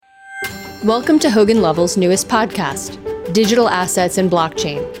Welcome to Hogan Lovells' newest podcast, Digital Assets and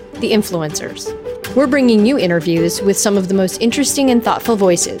Blockchain, The Influencers. We're bringing you interviews with some of the most interesting and thoughtful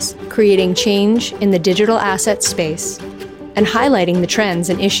voices, creating change in the digital asset space, and highlighting the trends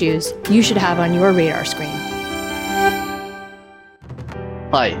and issues you should have on your radar screen.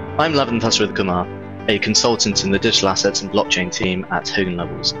 Hi, I'm Lavan Pasarathkumar, a consultant in the digital assets and blockchain team at Hogan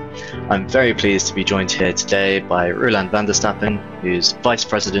Lovells. I'm very pleased to be joined here today by Roland van der Stappen, who's Vice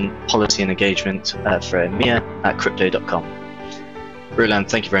President, Policy and Engagement for EMEA at Crypto.com. Roland,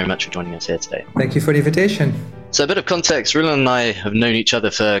 thank you very much for joining us here today. Thank you for the invitation. So a bit of context, Roland and I have known each other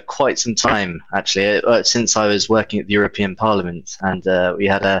for quite some time, actually, since I was working at the European Parliament. And we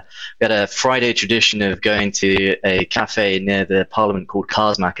had a Friday tradition of going to a cafe near the Parliament called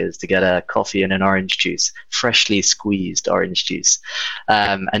Karsmakers to get a coffee and an orange juice, freshly squeezed orange juice,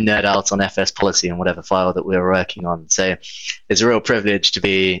 and nerd out on FS policy and whatever file that we were working on. So it's a real privilege to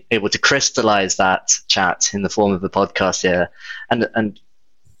be able to crystallize that chat in the form of a podcast here. And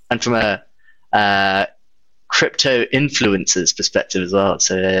from a crypto influencers perspective as well.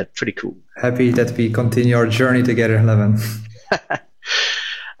 So pretty cool. Happy that we continue our journey together, Lavan.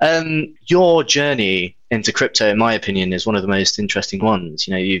 Your journey into crypto, in my opinion, is one of the most interesting ones.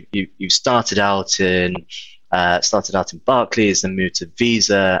 You know, you started out in Barclays, then moved to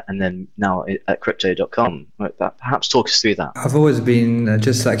Visa, and then now at Crypto.com. Perhaps talk us through that. I've always been,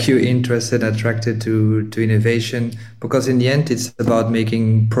 just like you, interested and attracted to innovation, because in the end, it's about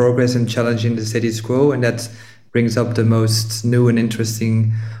making progress and challenging the status quo, and that brings up the most new and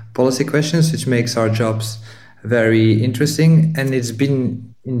interesting policy questions, which makes our jobs very interesting. And it's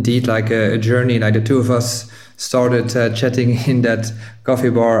been indeed like a journey. Like the two of us started chatting in that coffee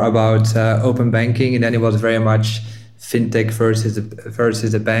bar about open banking, and then it was very much fintech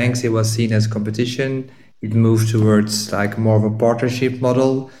versus the banks. It was seen as competition. It moved towards like more of a partnership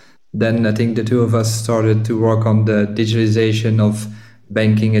model. Then I think the two of us started to work on the digitalization of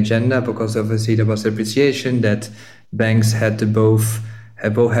banking agenda, because obviously there was appreciation that banks had to both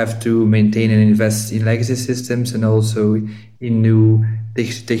have to maintain and invest in legacy systems and also in new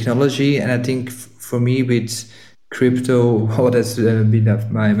technology. And I think for me, with crypto, what has been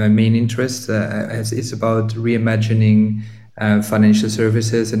my main interest is about reimagining financial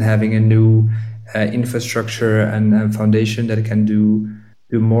services and having a new infrastructure and foundation that can do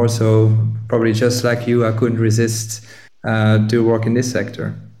more. So probably just like you, I couldn't resist to work in this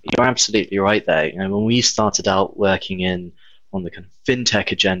sector. You're absolutely right there. You know, when we started out working on the kind of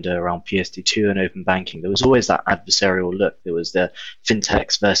fintech agenda around PSD2 and open banking, there was always that adversarial look. There was the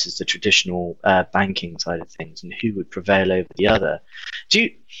fintechs versus the traditional banking side of things, and who would prevail over the other. Do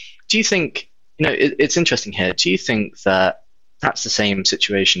you think, you know, it's interesting here, do you think that that's the same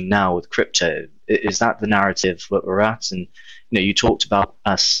situation now with crypto? Is that the narrative that we're at? And, you know, you talked about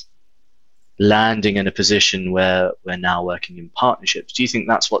us landing in a position where we're now working in partnerships. Do you think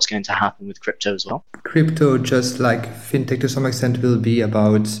that's what's going to happen with crypto as well? Crypto, just like fintech to some extent, will be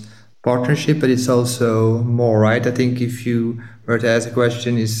about partnership, but it's also more, right? I think if you were to ask a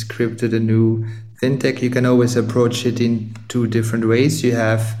question, is crypto the new fintech? You can always approach it in two different ways. You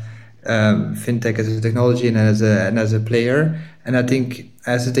have fintech as a technology and as a player. And I think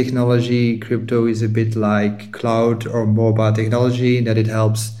as a technology, crypto is a bit like cloud or mobile technology, in that it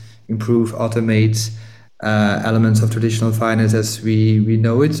helps improve, automate elements of traditional finance as we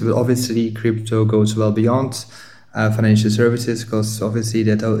know it. But obviously, crypto goes well beyond financial services, because obviously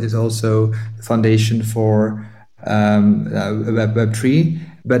that is also the foundation for Web3.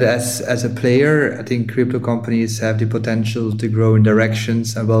 But as a player, I think crypto companies have the potential to grow in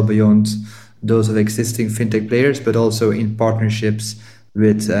directions and well beyond those of existing fintech players, but also in partnerships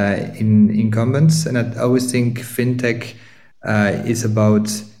with incumbents. And I always think fintech is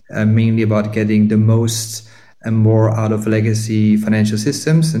mainly about getting the most and more out of legacy financial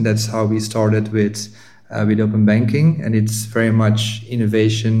systems, and that's how we started with open banking. And it's very much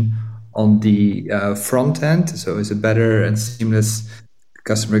innovation on the front end, so it's a better and seamless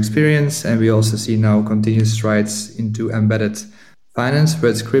customer experience. And we also see now continuous strides into embedded finance,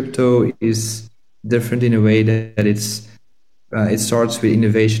 whereas crypto is different in a way that it starts with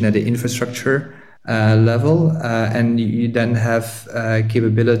innovation at the infrastructure level, and you then have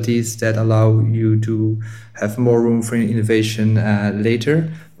capabilities that allow you to have more room for innovation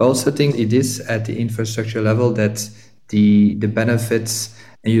later. But also think it is at the infrastructure level that the benefits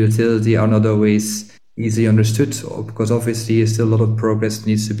and utility are not always easily understood, because obviously still a lot of progress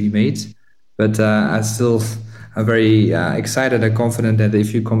needs to be made. But I'm very excited and confident that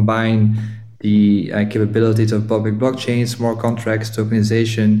if you combine the capabilities of public blockchains, more contracts,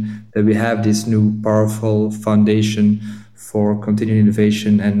 tokenization, that we have this new powerful foundation for continued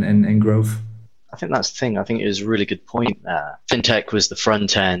innovation and growth. I think that's the thing. I think it was a really good point there. Fintech was the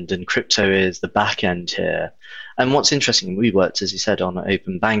front end and crypto is the back end here. And what's interesting, we worked, as you said, on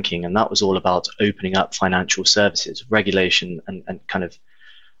open banking, and that was all about opening up financial services, regulation, and kind of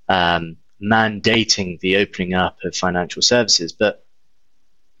mandating the opening up of financial services. But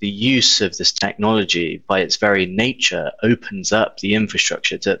the use of this technology, by its very nature, opens up the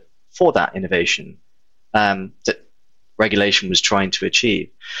infrastructure for that innovation that regulation was trying to achieve.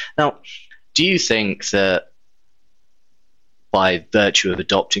 Now, do you think that by virtue of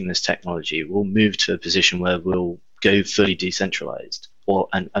adopting this technology, we'll move to a position where we'll go fully decentralized,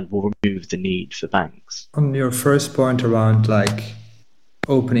 and we'll remove the need for banks? On your first point around like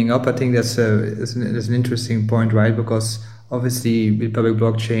opening up, I think that's an interesting point, right? Because obviously with public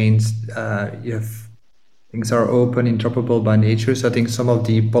blockchains, you have things are open, interoperable by nature. So I think some of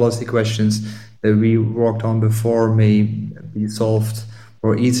the policy questions that we worked on before may be solved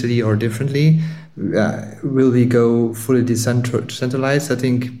more easily or differently. Will we go fully decentralized? I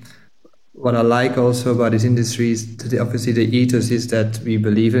think what I like also about this industry is obviously the ethos is that we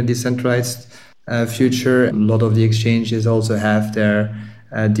believe in decentralized future. A lot of the exchanges also have their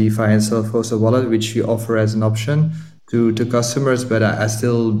DeFi and self-hosted wallet, which we offer as an option to customers. But I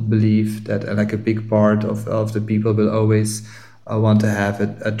still believe that like a big part of the people will always want to have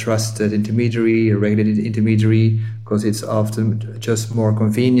a trusted intermediary, a regulated intermediary, because it's often just more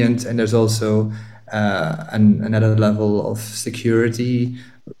convenient. And there's also another level of security,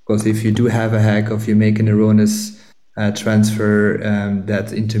 because if you do have a hack, or if you make an erroneous transfer,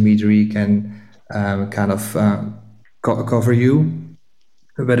 that intermediary can cover you.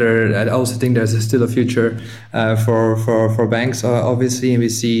 Whether I also think there's still a future for banks, obviously, and we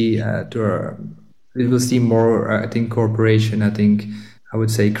see we will see more. I think cooperation. I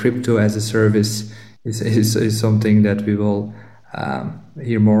would say crypto as a service is something that we will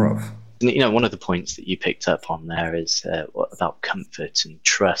hear more of. You know, one of the points that you picked up on there is about comfort and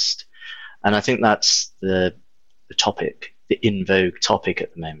trust, and I think that's the topic, the in vogue topic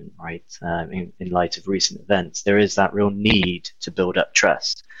at the moment, right? In light of recent events, there is that real need to build up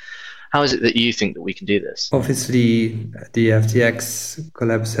trust. How is it that you think that we can do this? Obviously, the FTX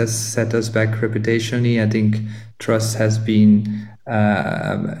collapse has set us back reputationally. I think trust has been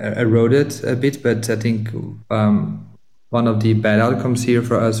eroded a bit, but I think one of the bad outcomes here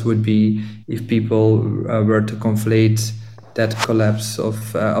for us would be if people were to conflate that collapse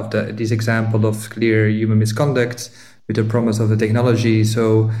of this example of clear human misconduct with the promise of the technology.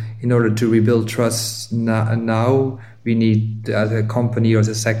 So in order to rebuild trust now, we need, as a company or as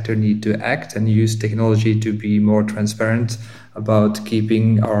a sector, need to act and use technology to be more transparent about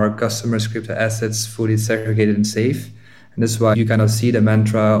keeping our customers' crypto assets fully segregated and safe. And that's why you kind of see the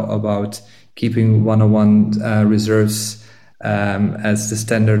mantra about keeping one-on-one reserves as the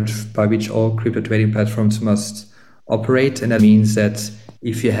standard by which all crypto trading platforms must operate. And that means that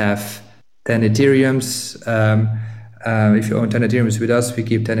if you have 10 Ethereums, if you own 10 Ethereums with us, we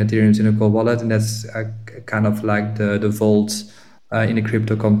keep 10 Ethereums in a cold wallet, and that's kind of like the vault in a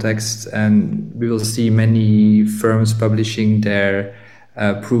crypto context. And we will see many firms publishing their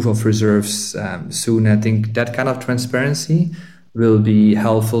proof of reserves soon. I think that kind of transparency will be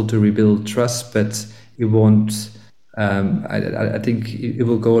helpful to rebuild trust, but it won't. I think it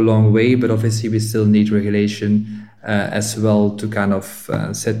will go a long way, but obviously we still need regulation as well to kind of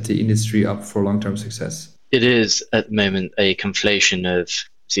set the industry up for long-term success. It is at the moment a conflation of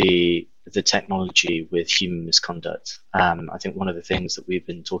the technology with human misconduct. I think one of the things that we've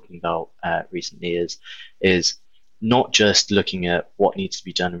been talking about recently is not just looking at what needs to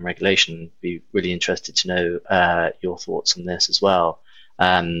be done in regulation. Be really interested to know your thoughts on this as well.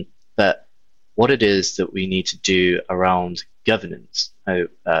 But what it is that we need to do around governance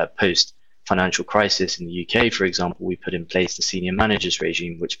post financial crisis in the UK, for example, we put in place the senior managers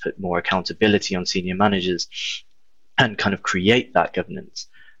regime, which put more accountability on senior managers and kind of create that governance,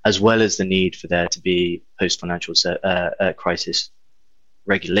 as well as the need for there to be post-financial crisis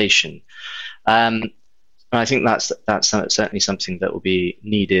regulation. And I think that's certainly something that will be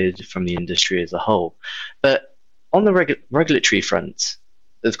needed from the industry as a whole. But on the regulatory front,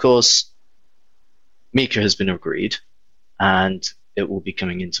 of course, MiCA has been agreed, and it will be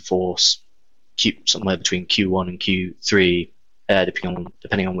coming into force somewhere between Q1 and Q3,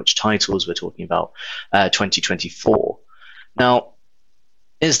 depending on which titles we're talking about, 2024. Now,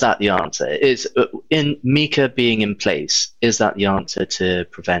 is that the answer? Is in MiCA being in place, is that the answer to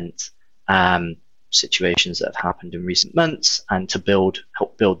prevent situations that have happened in recent months and to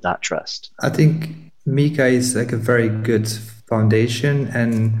help build that trust? I think MiCA is like a very good foundation,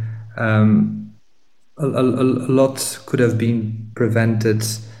 and a lot could have been prevented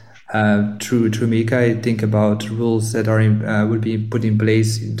through MiCA. I think about rules that are would be put in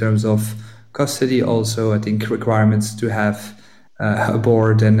place in terms of custody. Also, I think requirements to have a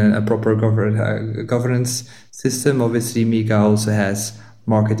board and a proper governance system. Obviously, MiCA also has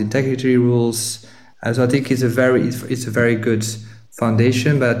market integrity rules. So I think it's a very good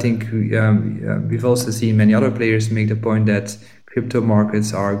foundation. But I think we've also seen many other players make the point that crypto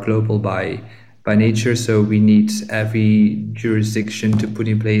markets are global by nature, so we need every jurisdiction to put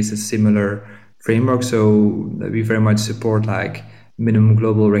in place a similar framework. So we very much support like minimum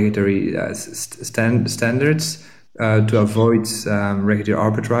global regulatory standards to avoid regulatory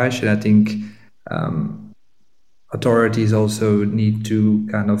arbitrage. And I think authorities also need to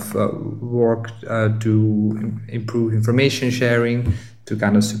kind of work to improve information sharing, to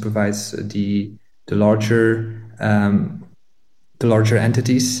kind of supervise the larger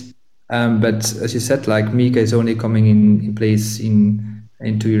entities. But as you said, like MiCA is only coming in place in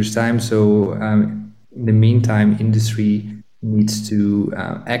 2 years' time. So in the meantime, industry needs to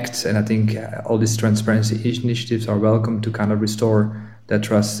act. And I think all these transparency initiatives are welcome to kind of restore that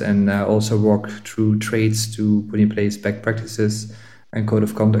trust and also work through trades to put in place best practices and code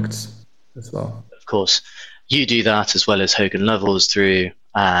of conduct as well. Of course, you do that as well as Hogan Lovells through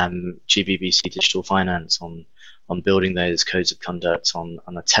GBBC Digital Finance on building those codes of conduct, on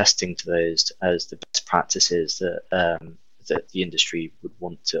attesting to those as the best practices that the industry would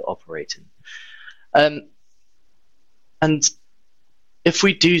want to operate in. And if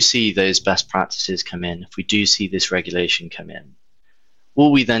we do see those best practices come in, if we do see this regulation come in,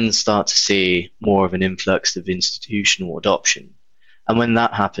 will we then start to see more of an influx of institutional adoption? And when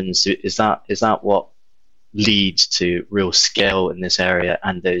that happens, is that what leads to real scale in this area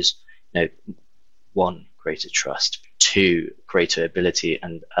and those, one, greater trust, two, greater ability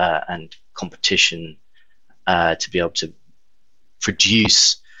and competition to be able to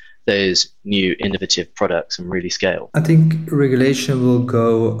produce those new innovative products and really scale? I think regulation will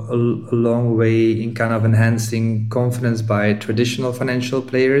go a long way in kind of enhancing confidence by traditional financial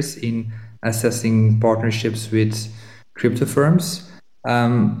players in assessing partnerships with crypto firms.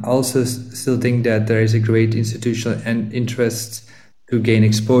 I also still think that there is a great institutional interest to gain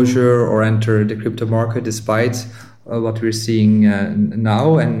exposure or enter the crypto market despite what we're seeing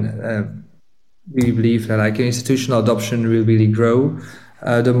now. And we believe that like institutional adoption will really grow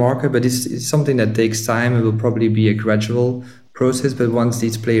the market, but it's something that takes time. It will probably be a gradual process, but once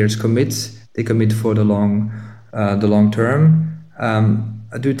these players commit, they commit for the long term.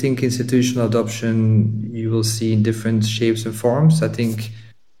 I do think institutional adoption you will see in different shapes and forms. I think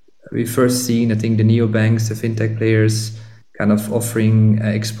we first seen, the neobanks, the fintech players, kind of offering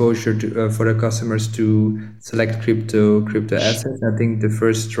exposure to for their customers to select crypto assets. I think the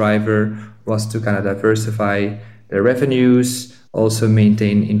first driver was to kind of diversify their revenues, also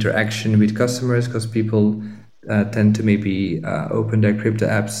maintain interaction with customers, because people tend to maybe open their crypto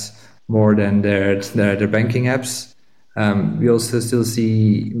apps more than their banking apps. We also still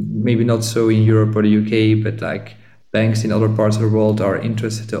see, maybe not so in Europe or the UK, but like banks in other parts of the world are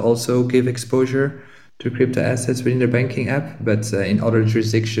interested to also give exposure to crypto assets within their banking app. But in other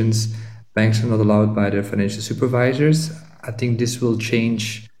jurisdictions, banks are not allowed by their financial supervisors. I think this will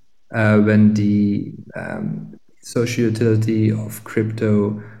change when the social utility of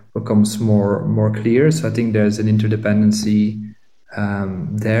crypto becomes more clear. So I think there's an interdependency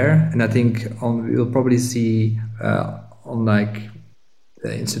there, and I think we'll probably see on like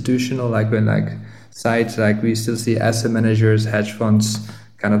the institutional, like when like sites, like we still see asset managers, hedge funds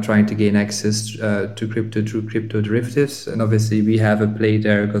kind of trying to gain access to crypto through crypto derivatives, and obviously we have a play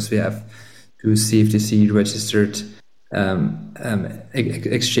there because we have two CFTC registered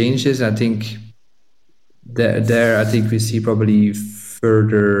exchanges. I think there I think we see probably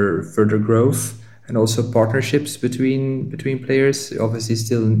further growth and also partnerships between players. Obviously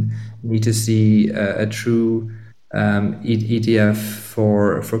still need to see a true ETF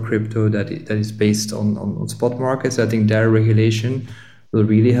for crypto that is based on spot markets. I think their regulation will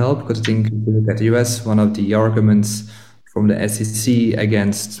really help, because I think if you look at the US, one of the arguments from the SEC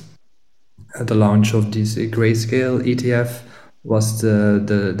against the launch of this Grayscale ETF was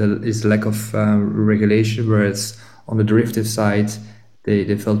the lack of regulation, whereas on the derivative side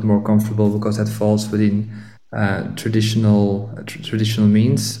they felt more comfortable because that falls within traditional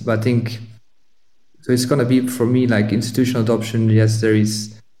means. But I think so it's going to be, for me, like institutional adoption. Yes, there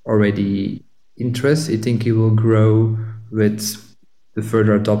is already interest. I think it will grow with the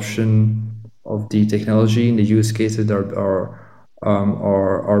further adoption of the technology and the use cases that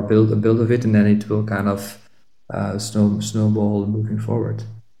are built of it, and then it will kind of snowball moving forward.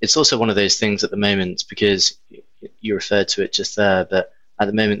 it's also one of those things at the moment, because you referred to it just there, but at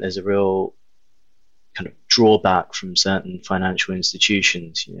the moment there's a real kind of drawback from certain financial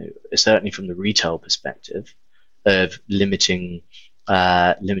institutions, certainly from the retail perspective, of limiting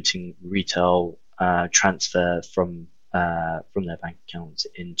retail transfer from their bank accounts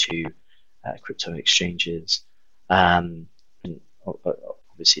into crypto exchanges. And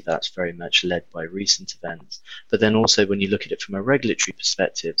obviously that's very much led by recent events. But then also when you look at it from a regulatory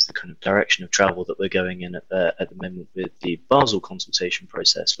perspective, the kind of direction of travel that we're going in at the moment with the Basel consultation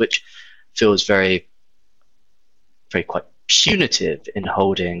process, which feels very quite punitive in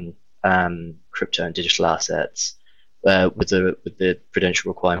holding crypto and digital assets with the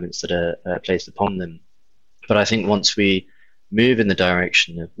prudential requirements that are placed upon them. But I think once we move in the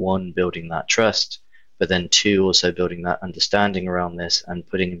direction of, one, building that trust, but then two, also building that understanding around this and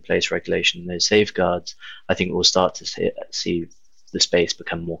putting in place regulation and those safeguards, I think we'll start to see the space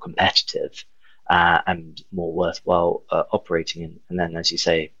become more competitive and more worthwhile operating in. And then, as you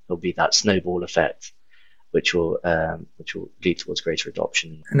say, there'll be that snowball effect, which will lead towards greater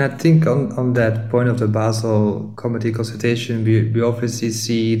adoption. And I think on that point of the Basel Committee consultation, we obviously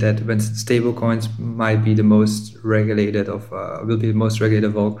see that when stablecoins might be the most regulated will be the most regulated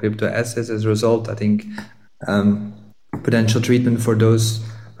of all crypto assets. As a result, I think potential treatment for those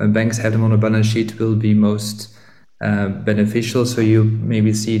when banks have them on a balance sheet will be most beneficial. So you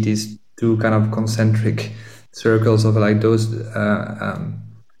maybe see these two kind of concentric circles of like those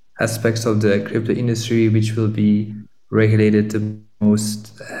aspects of the crypto industry which will be regulated the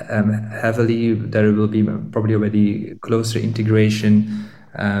most heavily. There will be probably already closer integration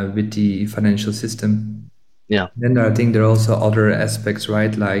with the financial system. Yeah. Then I think there are also other aspects,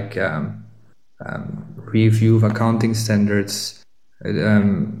 right? Like review of accounting standards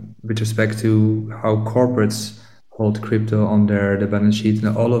with respect to how corporates hold crypto on the balance sheet,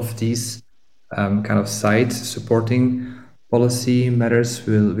 and all of these kind of sites supporting policy matters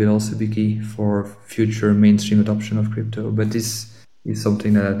will also be key for future mainstream adoption of crypto. But this is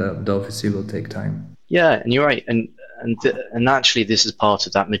something that obviously will take time. Yeah, and you're right. And actually, this is part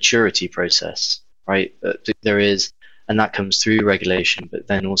of that maturity process, right? There is, and that comes through regulation, but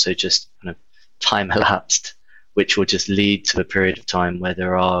then also just kind of time elapsed, which will just lead to a period of time where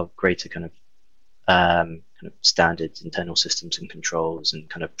there are greater kind of standards, internal systems and controls, and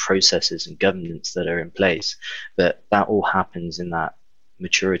kind of processes and governance that are in place. That all happens in that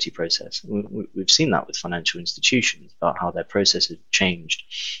maturity process. We've seen that with financial institutions about how their processes have changed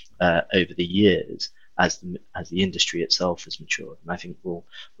over the years as the industry itself has matured. And I think we'll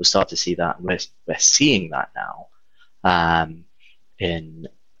start to see that. And we're seeing that now in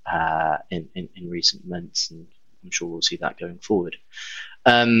recent months, and I'm sure we'll see that going forward.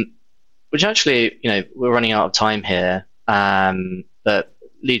 Which actually, we're running out of time here, but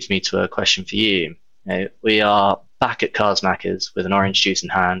leads me to a question for you. We are back at Castmakers with an orange juice in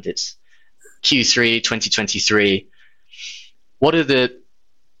hand. It's Q3 2023. What are the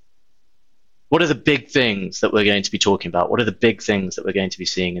big things that we're going to be talking about? What are the big things that we're going to be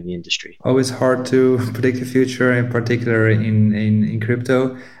seeing in the industry? Always hard to predict the future, in particular in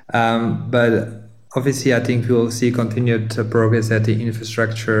crypto. But obviously, I think we will see continued progress at the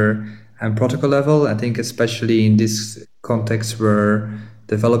infrastructure and protocol level. I think especially in this context where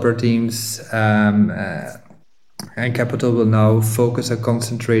developer teams and capital will now focus and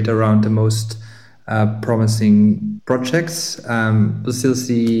concentrate around the most promising projects. We'll still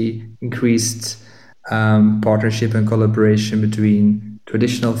see increased partnership and collaboration between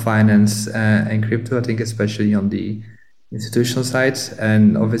traditional finance and crypto, I think especially on the institutional side.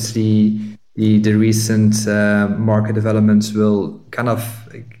 And obviously the recent market developments will kind of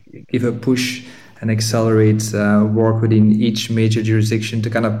give a push and accelerate work within each major jurisdiction to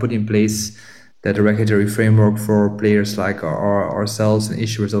kind of put in place that regulatory framework for players like ourselves and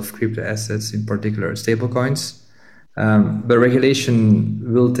issuers of crypto assets, in particular stablecoins. But regulation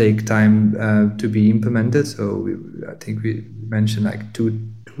will take time to be implemented. So I think we mentioned like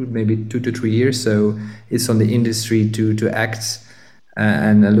maybe 2 to 3 years. So it's on the industry to act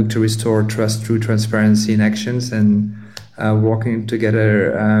and look to restore trust through transparency in actions, and working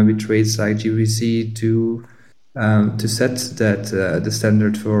together with trades like GBC to set that the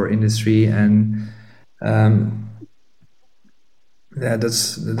standard for industry. And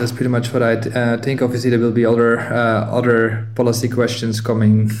that's pretty much what I think. Obviously, there will be other policy questions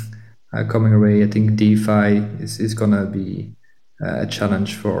coming away. I think DeFi is gonna be a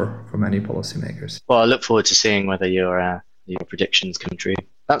challenge for many policymakers. Well, I look forward to seeing whether your predictions come true.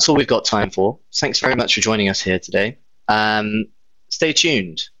 That's all we've got time for. Thanks very much for joining us here today. Stay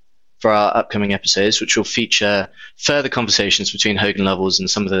tuned for our upcoming episodes, which will feature further conversations between Hogan Lovells and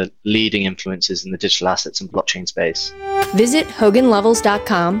some of the leading influencers in the digital assets and blockchain space. Visit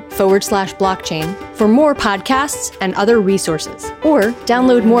hoganlovells.com/blockchain for more podcasts and other resources, or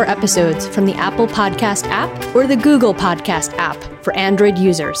download more episodes from the Apple Podcast app or the Google Podcast app for Android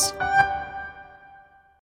users.